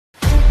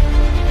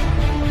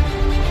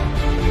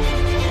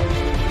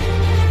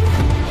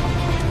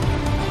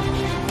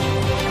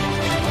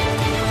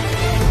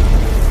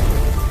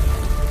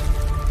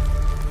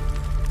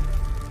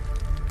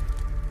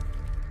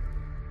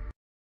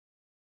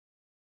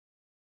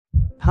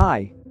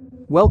Hi.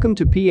 Welcome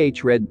to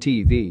PH Red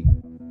TV.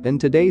 In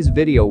today's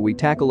video we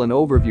tackle an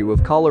overview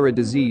of cholera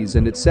disease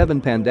and its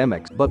 7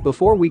 pandemics, but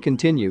before we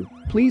continue,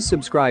 please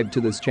subscribe to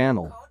this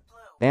channel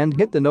and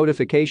hit the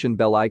notification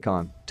bell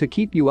icon to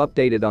keep you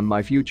updated on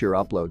my future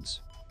uploads.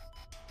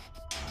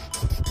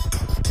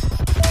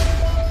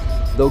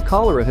 Though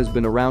cholera has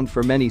been around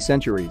for many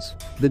centuries,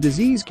 the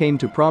disease came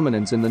to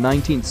prominence in the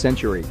 19th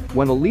century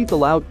when a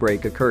lethal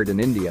outbreak occurred in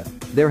India.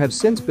 There have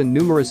since been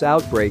numerous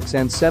outbreaks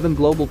and 7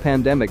 global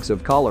pandemics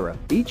of cholera.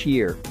 Each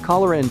year,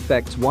 cholera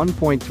infects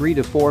 1.3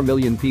 to 4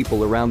 million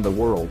people around the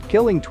world,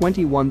 killing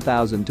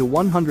 21,000 to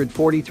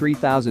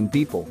 143,000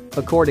 people,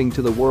 according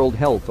to the World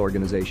Health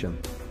Organization.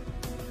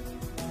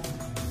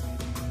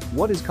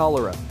 What is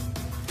cholera?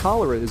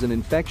 Cholera is an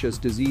infectious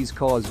disease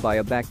caused by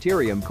a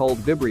bacterium called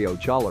Vibrio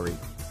cholerae.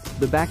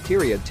 The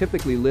bacteria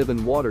typically live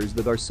in waters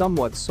that are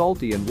somewhat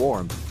salty and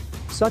warm,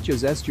 such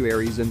as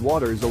estuaries and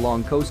waters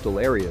along coastal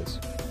areas.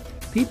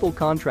 People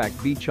contract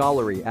V.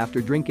 cholerae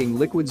after drinking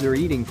liquids or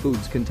eating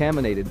foods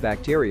contaminated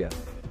bacteria,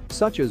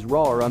 such as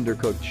raw or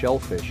undercooked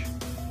shellfish.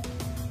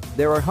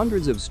 There are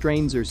hundreds of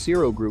strains or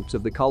serogroups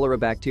of the cholera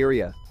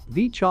bacteria.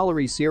 V.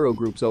 cholerae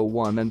serogroups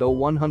O1 and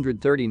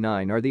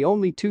O139 are the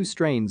only 2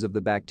 strains of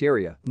the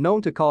bacteria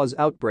known to cause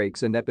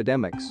outbreaks and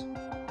epidemics.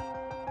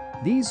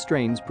 These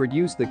strains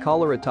produce the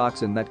cholera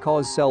toxin that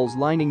cause cells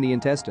lining the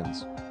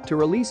intestines to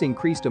release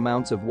increased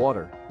amounts of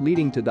water,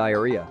 leading to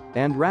diarrhea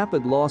and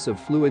rapid loss of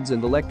fluids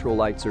and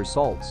electrolytes or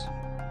salts.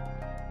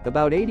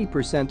 About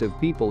 80% of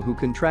people who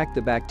contract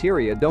the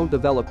bacteria don't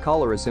develop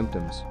cholera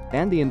symptoms,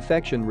 and the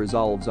infection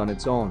resolves on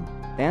its own.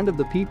 And of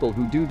the people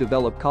who do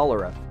develop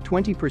cholera,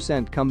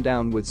 20% come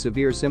down with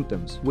severe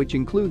symptoms, which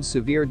includes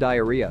severe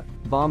diarrhea,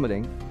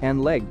 vomiting,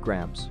 and leg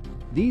cramps.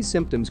 These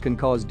symptoms can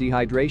cause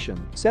dehydration,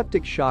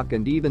 septic shock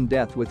and even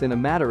death within a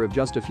matter of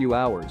just a few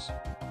hours.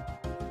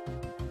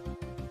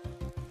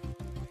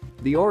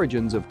 The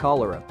origins of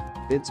cholera.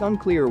 It's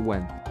unclear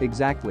when,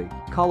 exactly,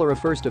 cholera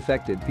first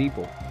affected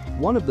people.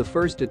 One of the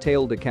first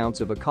detailed accounts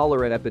of a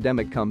cholera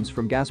epidemic comes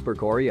from Gaspar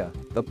Correa,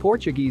 a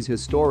Portuguese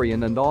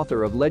historian and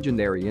author of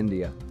legendary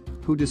India,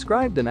 who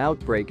described an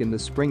outbreak in the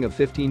spring of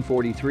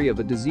 1543 of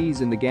a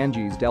disease in the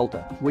Ganges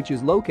Delta, which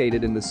is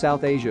located in the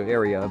South Asia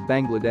area of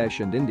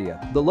Bangladesh and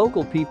India. The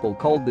local people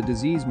called the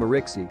disease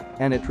Marixi,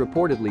 and it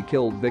reportedly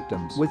killed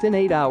victims within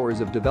 8 hours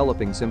of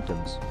developing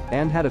symptoms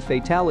and had a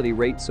fatality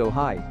rate so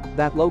high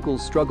that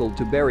locals struggled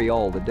to bury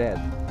all the dead.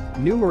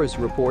 Numerous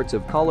reports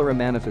of cholera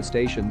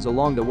manifestations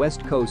along the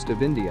west coast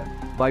of India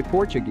by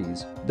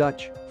Portuguese,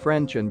 Dutch,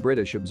 French and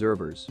British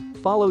observers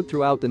followed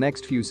throughout the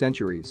next few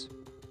centuries.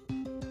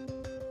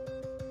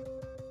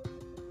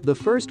 The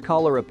first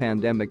cholera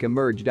pandemic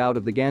emerged out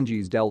of the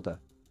Ganges Delta,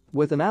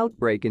 with an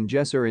outbreak in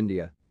Jessore,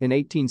 India, in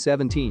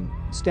 1817,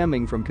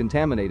 stemming from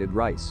contaminated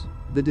rice.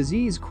 The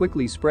disease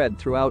quickly spread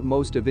throughout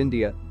most of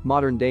India,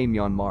 modern-day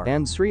Myanmar,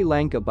 and Sri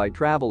Lanka by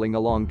traveling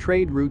along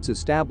trade routes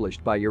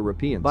established by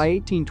Europeans. By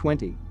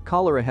 1820,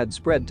 cholera had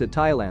spread to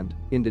Thailand,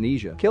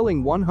 Indonesia,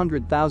 killing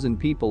 100,000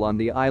 people on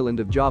the island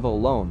of Java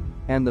alone,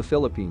 and the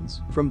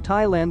Philippines. From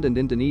Thailand and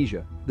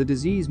Indonesia, the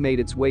disease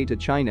made its way to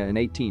China in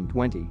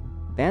 1820.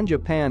 And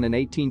Japan in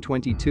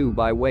 1822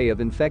 by way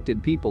of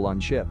infected people on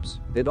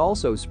ships. It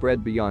also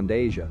spread beyond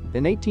Asia.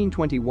 In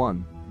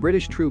 1821,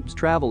 British troops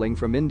traveling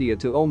from India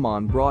to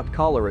Oman brought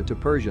cholera to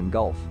Persian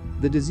Gulf.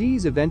 The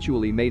disease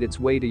eventually made its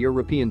way to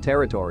European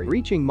territory,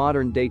 reaching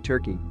modern-day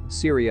Turkey,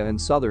 Syria and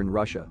southern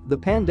Russia. The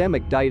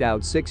pandemic died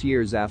out 6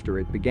 years after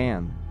it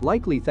began,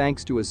 likely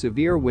thanks to a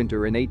severe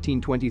winter in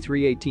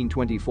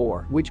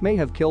 1823-1824, which may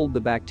have killed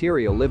the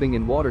bacteria living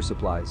in water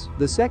supplies.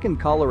 The second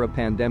cholera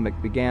pandemic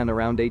began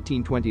around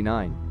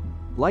 1829.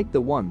 Like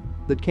the one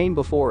that came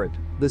before it,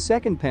 the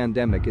second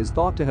pandemic is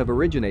thought to have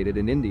originated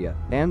in India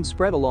and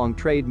spread along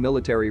trade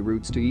military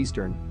routes to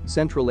Eastern,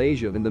 Central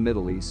Asia and the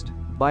Middle East.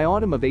 By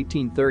autumn of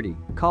 1830,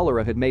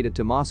 cholera had made it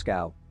to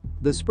Moscow.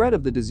 The spread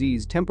of the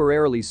disease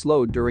temporarily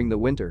slowed during the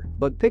winter,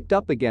 but picked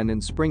up again in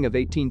spring of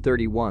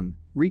 1831,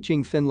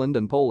 reaching Finland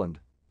and Poland.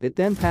 It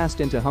then passed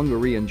into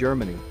Hungary and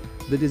Germany.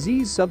 The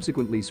disease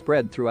subsequently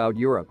spread throughout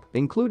Europe,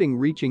 including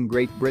reaching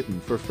Great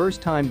Britain for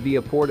first time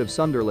via Port of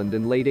Sunderland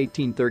in late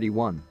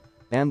 1831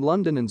 and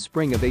London in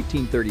spring of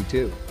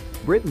 1832.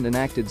 Britain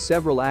enacted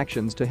several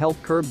actions to help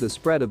curb the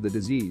spread of the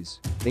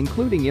disease,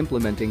 including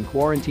implementing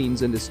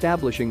quarantines and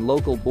establishing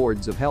local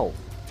boards of health.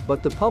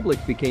 But the public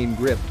became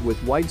gripped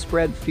with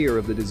widespread fear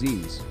of the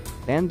disease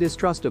and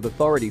distrust of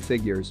authority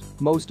figures,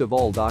 most of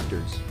all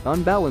doctors.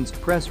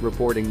 Unbalanced press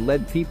reporting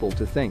led people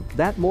to think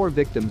that more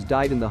victims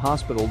died in the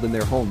hospital than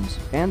their homes,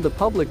 and the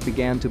public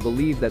began to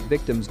believe that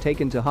victims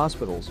taken to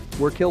hospitals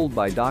were killed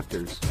by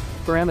doctors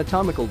for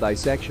anatomical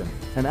dissection,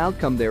 an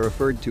outcome they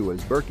referred to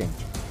as burking.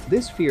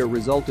 This fear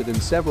resulted in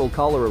several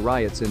cholera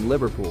riots in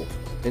Liverpool.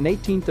 In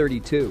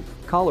 1832,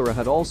 cholera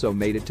had also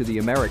made it to the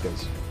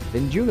Americas.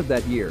 In June of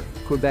that year,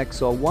 Quebec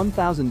saw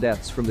 1,000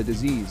 deaths from the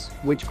disease,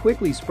 which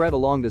quickly spread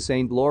along the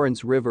St.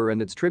 Lawrence River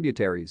and its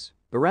tributaries.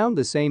 Around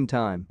the same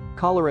time,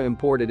 cholera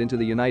imported into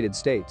the United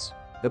States,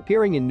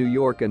 appearing in New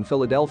York and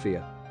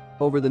Philadelphia.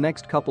 Over the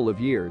next couple of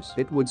years,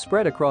 it would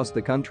spread across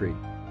the country.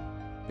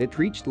 It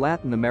reached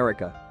Latin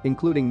America,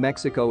 including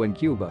Mexico and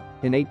Cuba,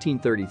 in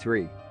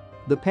 1833.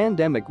 The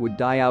pandemic would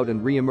die out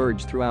and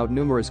re-emerge throughout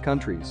numerous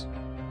countries.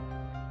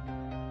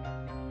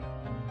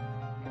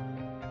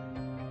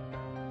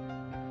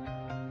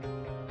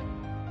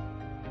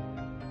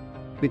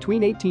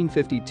 Between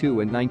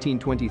 1852 and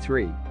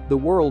 1923, the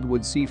world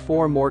would see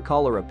 4 more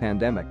cholera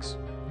pandemics.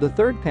 The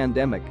third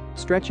pandemic,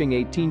 stretching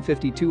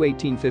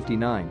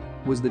 1852-1859,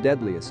 was the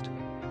deadliest.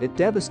 It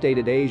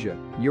devastated Asia,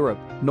 Europe,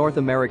 North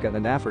America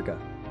and Africa,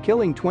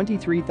 killing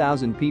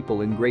 23,000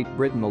 people in Great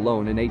Britain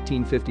alone in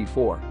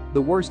 1854,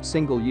 the worst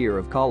single year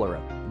of cholera.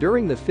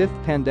 During the fifth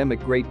pandemic,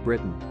 Great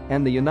Britain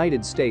and the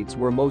United States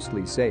were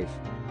mostly safe.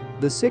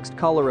 The sixth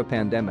cholera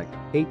pandemic,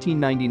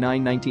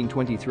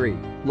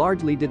 1899-1923,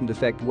 largely didn't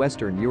affect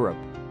Western Europe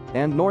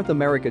and North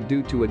America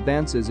due to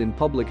advances in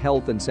public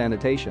health and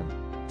sanitation,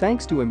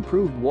 thanks to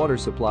improved water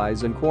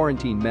supplies and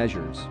quarantine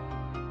measures.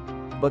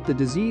 But the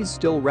disease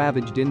still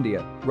ravaged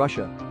India,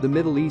 Russia, the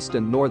Middle East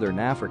and Northern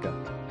Africa.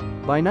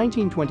 By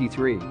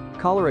 1923,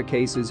 cholera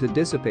cases had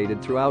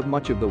dissipated throughout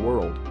much of the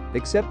world,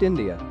 except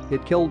India.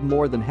 It killed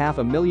more than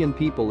 500,000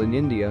 people in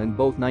India in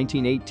both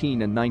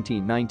 1918 and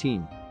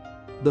 1919.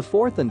 The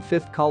fourth and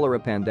fifth cholera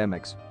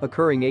pandemics,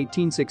 occurring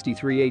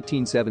 1863,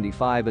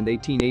 1875 and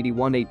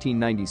 1881,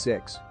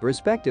 1896,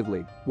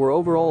 respectively, were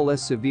overall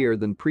less severe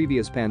than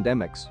previous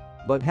pandemics,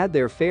 but had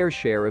their fair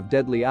share of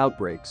deadly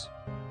outbreaks.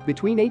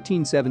 Between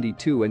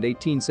 1872 and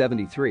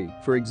 1873,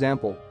 for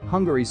example,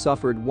 Hungary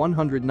suffered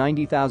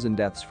 190,000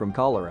 deaths from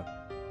cholera,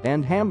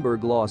 and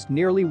Hamburg lost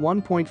nearly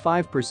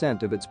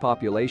 1.5% of its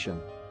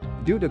population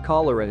due to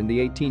cholera in the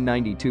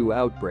 1892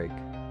 outbreak.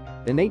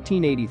 In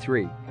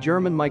 1883,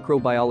 German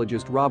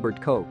microbiologist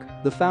Robert Koch,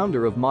 the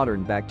founder of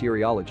modern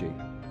bacteriology,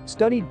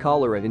 studied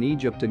cholera in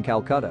Egypt and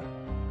Calcutta.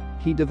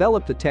 He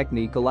developed a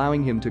technique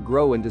allowing him to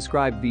grow and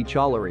describe V.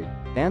 cholerae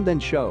and then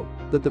show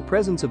that the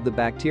presence of the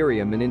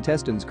bacterium in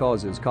intestines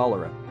causes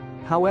cholera.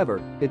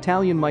 However,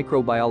 Italian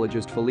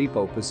microbiologist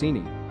Filippo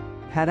Passini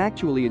had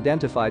actually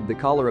identified the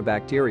cholera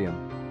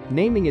bacterium,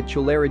 naming it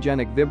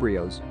Choleragenic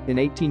vibrios, in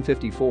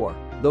 1854,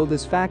 though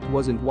this fact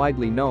wasn't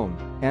widely known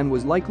and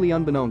was likely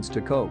unbeknownst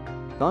to Koch.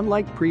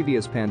 Unlike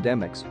previous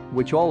pandemics,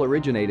 which all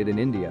originated in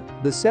India,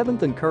 the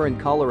seventh and current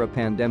cholera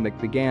pandemic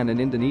began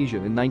in Indonesia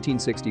in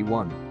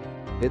 1961.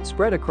 It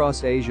spread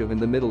across Asia and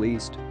the Middle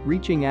East,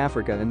 reaching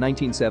Africa in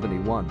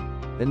 1971.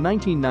 In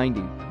 1990,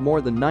 more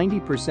than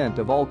 90%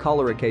 of all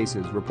cholera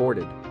cases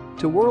reported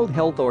to World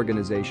Health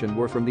Organization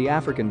were from the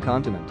African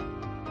continent.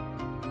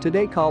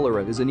 Today,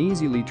 cholera is an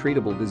easily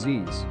treatable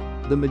disease.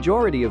 The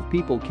majority of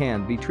people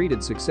can be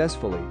treated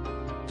successfully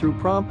through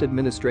prompt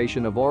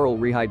administration of oral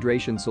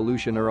rehydration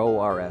solution or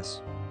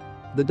ORS.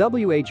 The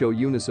WHO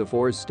UNICEF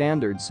ORS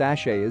standard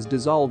sachet is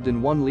dissolved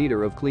in 1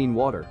 liter of clean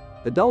water.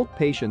 Adult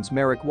patients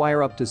may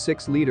require up to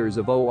 6 liters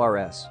of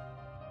ORS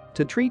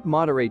to treat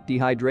moderate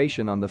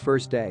dehydration on the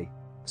first day.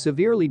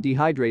 Severely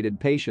dehydrated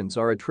patients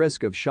are at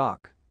risk of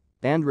shock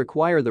and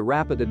require the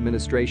rapid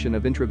administration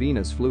of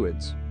intravenous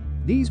fluids.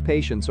 These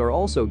patients are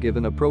also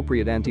given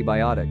appropriate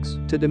antibiotics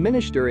to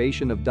diminish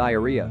duration of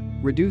diarrhea,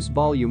 reduce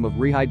volume of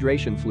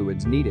rehydration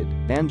fluids needed,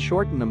 and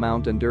shorten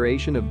amount and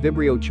duration of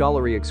Vibrio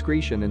cholerae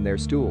excretion in their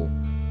stool.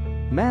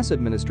 Mass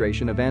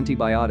administration of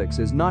antibiotics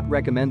is not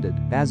recommended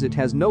as it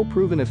has no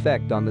proven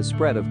effect on the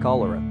spread of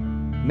cholera,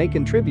 may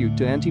contribute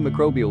to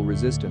antimicrobial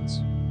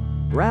resistance.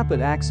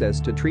 Rapid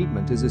access to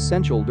treatment is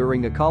essential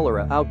during a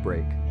cholera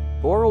outbreak.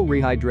 Oral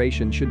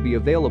rehydration should be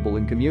available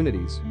in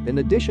communities, in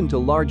addition to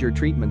larger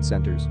treatment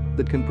centers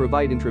that can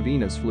provide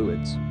intravenous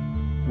fluids.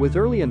 With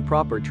early and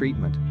proper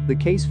treatment, the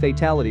case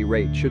fatality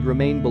rate should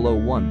remain below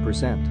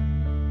 1%.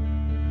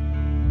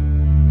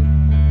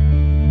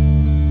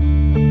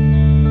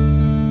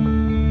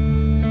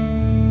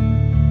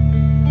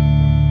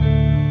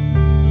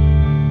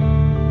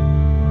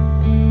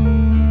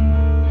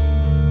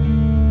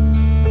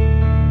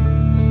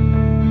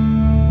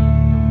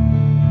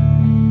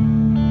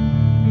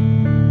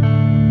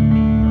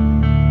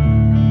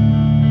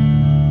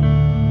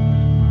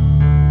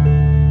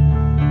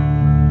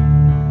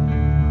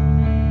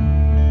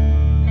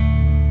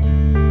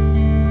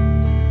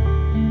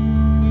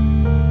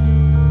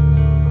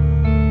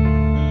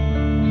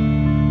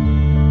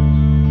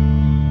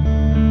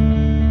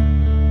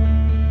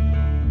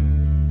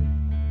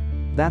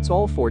 That's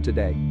all for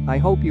today. I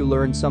hope you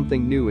learned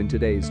something new in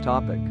today's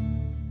topic.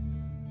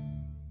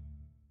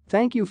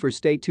 Thank you for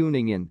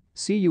tuning in.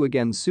 See you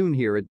again soon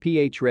here at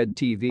PH Red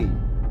TV.